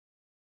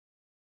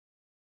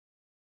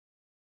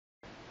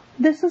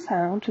This is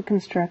how to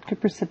construct a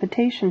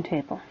precipitation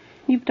table.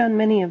 You've done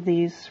many of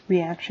these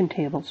reaction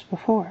tables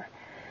before.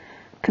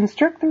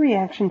 Construct the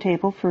reaction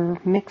table for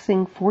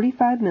mixing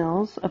 45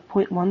 ml of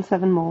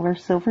 0.17 molar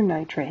silver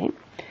nitrate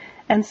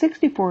and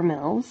 64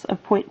 ml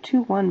of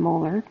 0.21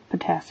 molar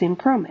potassium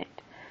chromate.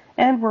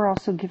 And we're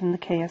also given the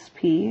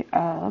KSP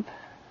of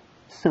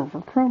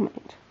silver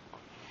chromate.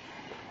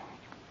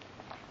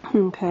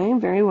 Okay,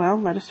 very well.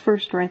 Let us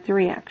first write the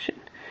reaction.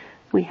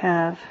 We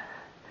have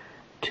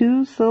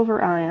 2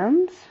 silver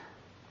ions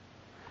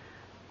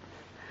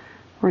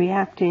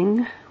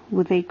reacting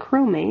with a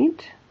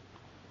chromate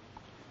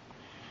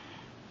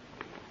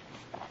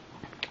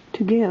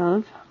to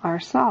give our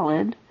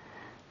solid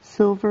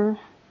silver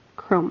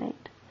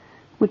chromate,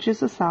 which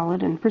is a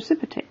solid and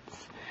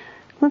precipitates.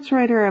 Let's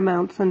write our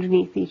amounts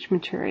underneath each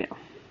material.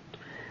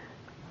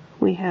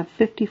 We have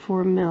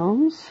 54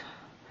 ml,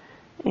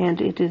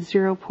 and it is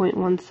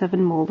 0.17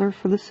 molar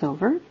for the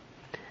silver.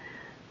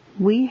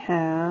 We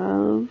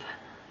have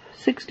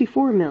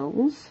 64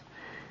 ml,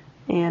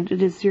 and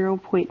it is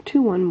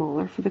 0.21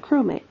 molar for the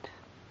chromate.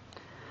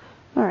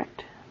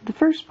 Alright, the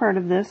first part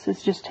of this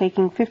is just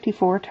taking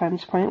 54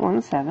 times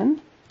 0.17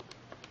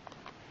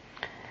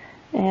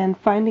 and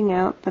finding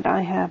out that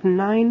I have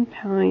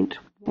 9.18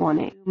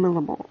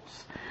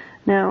 millimoles.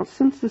 Now,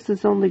 since this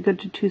is only good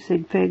to 2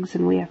 sig figs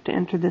and we have to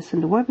enter this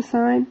into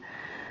WebAssign,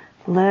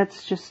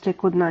 let's just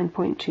stick with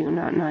 9.2,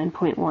 not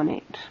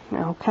 9.18.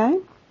 Okay?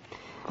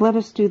 Let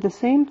us do the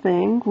same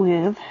thing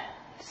with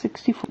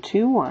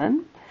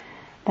 64.21.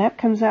 That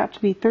comes out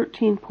to be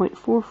 13.44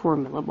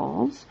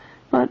 millimoles,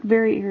 but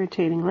very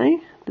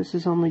irritatingly, this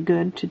is only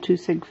good to 2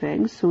 sig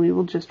figs, so we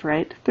will just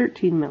write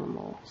 13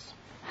 millimoles.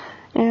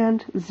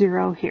 And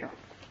 0 here.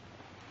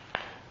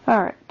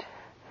 Alright.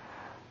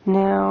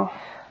 Now,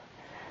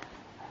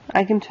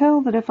 I can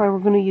tell that if I were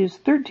going to use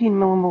 13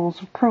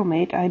 millimoles of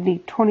chromate, I'd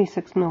need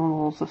 26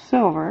 millimoles of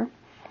silver,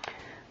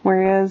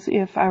 whereas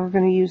if I were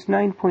going to use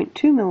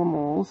 9.2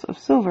 millimoles of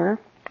silver,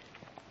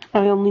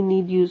 I only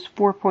need to use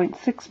 4.6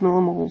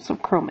 millimoles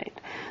of chromate.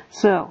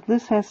 So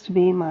this has to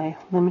be my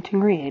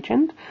limiting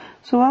reagent.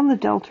 So on the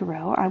delta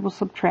row, I will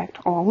subtract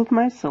all of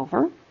my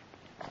silver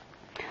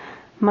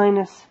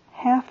minus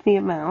half the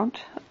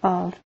amount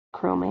of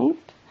chromate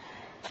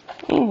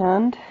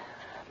and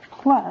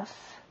plus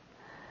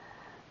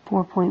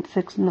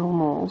 4.6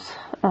 millimoles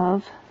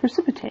of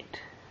precipitate.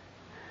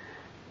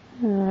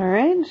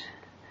 Alright,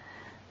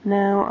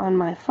 now on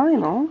my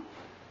final,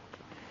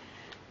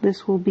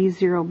 this will be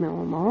 0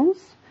 millimoles.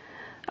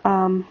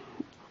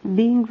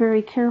 Being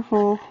very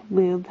careful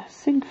with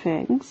sig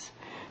figs,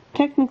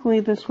 technically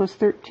this was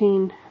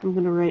 13, I'm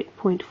going to write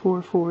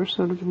 0.44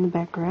 sort of in the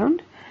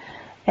background,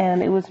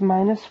 and it was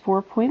minus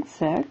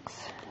 4.6,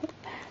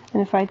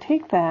 and if I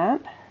take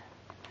that,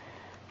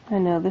 I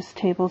know this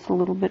table's a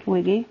little bit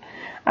wiggy,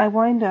 I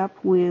wind up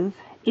with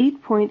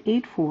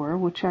 8.84,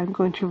 which I'm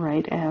going to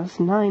write as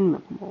 9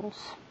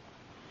 millimoles.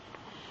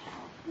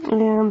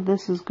 And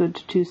this is good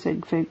to 2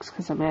 sig figs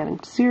because I'm adding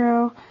to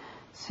 0,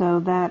 so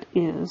that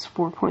is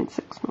 4.6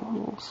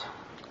 millimoles.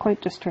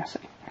 Quite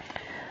distressing.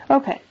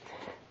 Okay.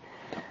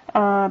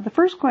 The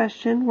first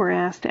question we're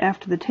asked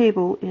after the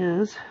table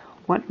is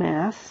what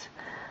mass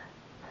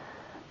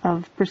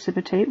of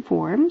precipitate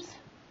forms.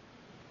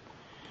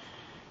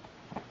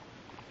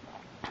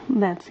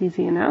 That's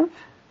easy enough.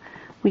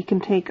 We can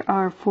take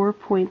our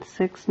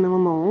 4.6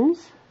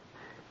 millimoles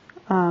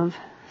of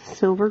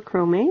silver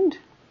chromate,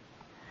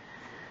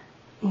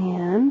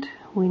 and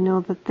we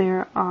know that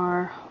there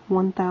are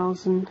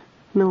 1,000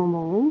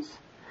 millimoles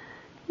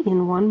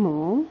in 1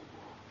 mole.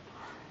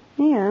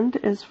 And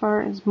as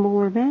far as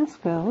molar mass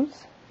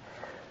goes,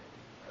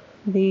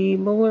 the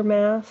molar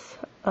mass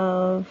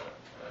of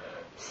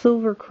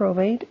silver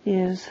chromate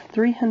is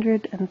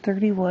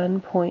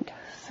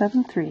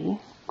 331.73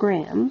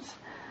 grams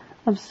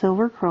of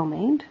silver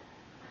chromate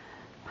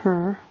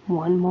per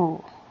 1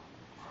 mole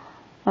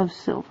of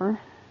silver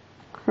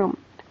chromate.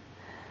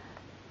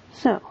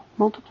 So,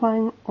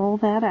 multiplying all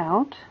that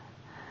out,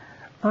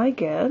 I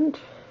get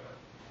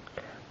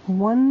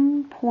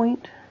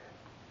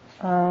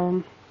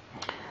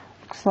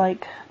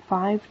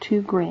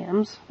 52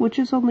 grams, which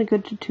is only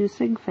good to 2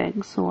 sig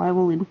figs, so I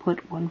will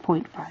input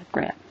 1.5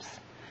 grams.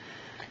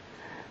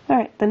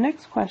 Alright, the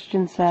next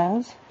question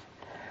says,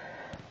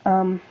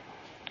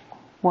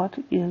 what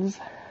is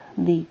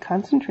the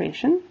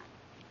concentration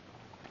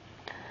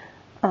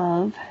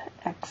of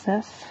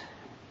excess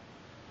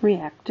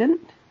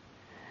reactant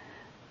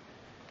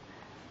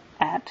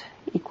at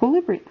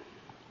equilibrium?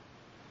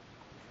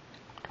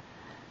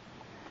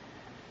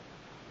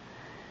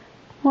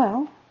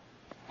 Well,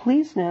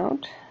 please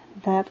note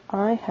that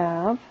I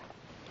have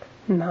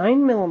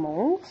 9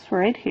 millimoles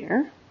right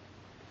here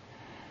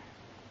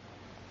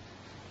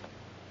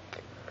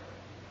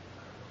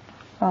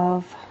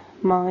of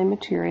my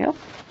material,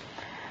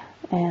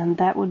 and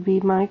that would be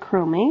my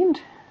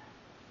chromate,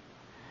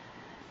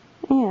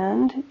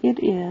 and it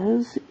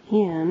is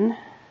in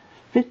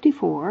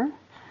 54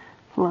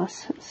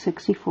 plus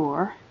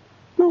 64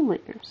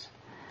 milliliters.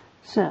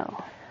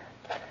 So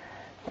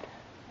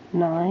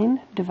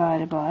 9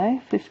 divided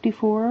by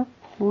 54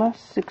 plus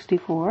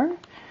 64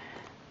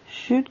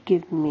 should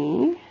give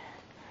me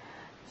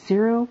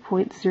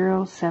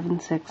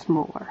 0.076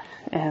 molar,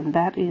 and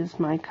that is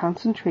my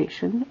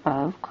concentration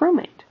of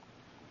chromate.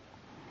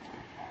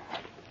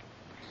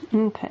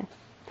 Okay.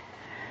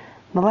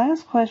 The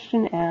last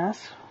question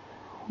asks,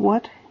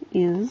 what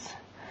is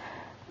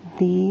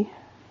the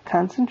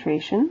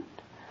concentration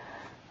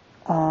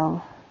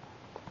of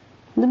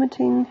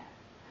limiting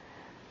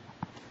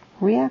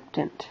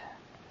reactant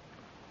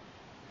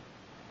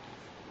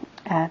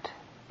at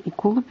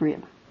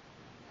equilibrium?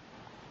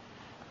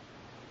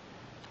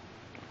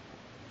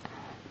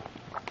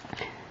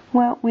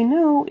 Well, we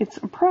know it's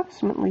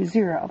approximately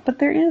 0, but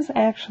there is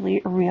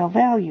actually a real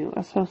value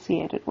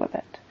associated with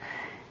it.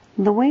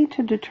 The way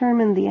to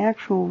determine the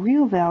actual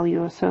real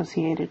value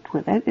associated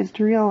with it is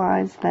to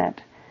realize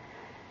that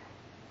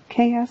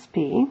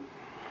KSP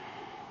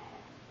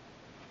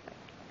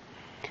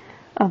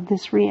of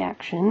this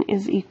reaction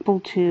is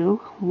equal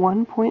to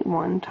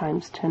 1.1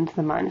 times 10 to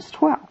the minus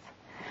 12.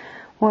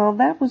 Well,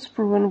 that was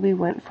for when we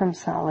went from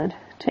solid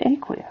to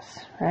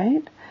aqueous,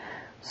 right?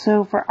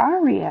 So for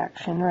our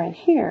reaction right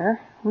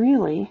here,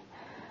 really,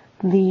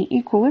 the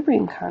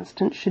equilibrium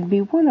constant should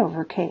be 1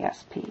 over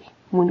KSP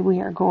when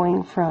we are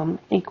going from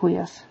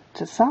aqueous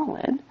to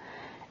solid,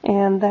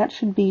 and that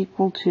should be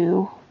equal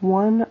to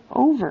 1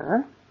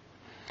 over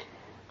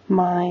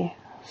my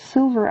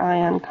silver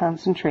ion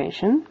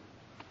concentration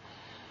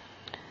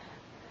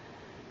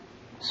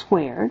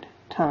squared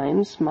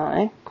times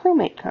my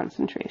chromate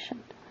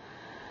concentration.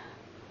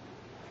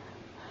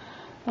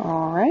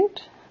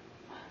 Alright.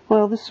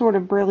 Well, this sort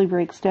of barely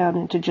breaks down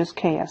into just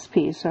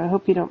KSP, so I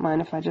hope you don't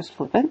mind if I just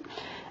flip it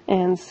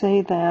and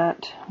say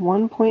that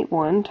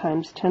 1.1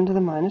 times 10 to the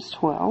minus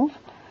 12,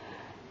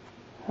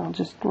 I'll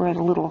just write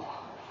a little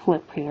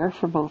flip here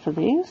for both of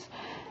these,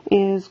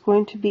 is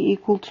going to be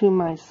equal to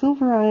my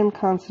silver ion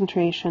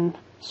concentration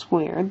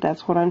squared,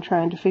 that's what I'm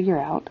trying to figure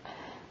out,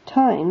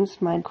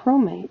 times my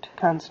chromate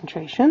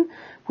concentration,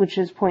 which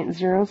is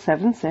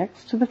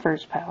 0.076 to the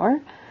first power.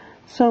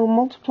 So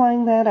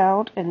multiplying that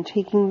out and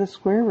taking the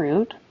square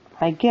root,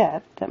 I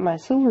get that my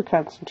silver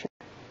concentration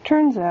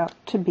turns out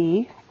to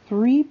be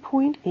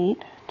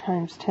 3.8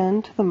 times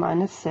 10 to the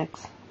minus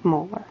 6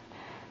 molar.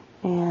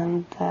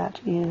 And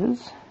that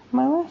is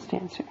my last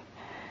answer.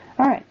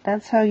 Alright,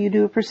 that's how you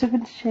do a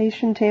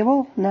precipitation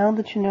table now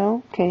that you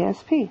know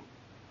KSP.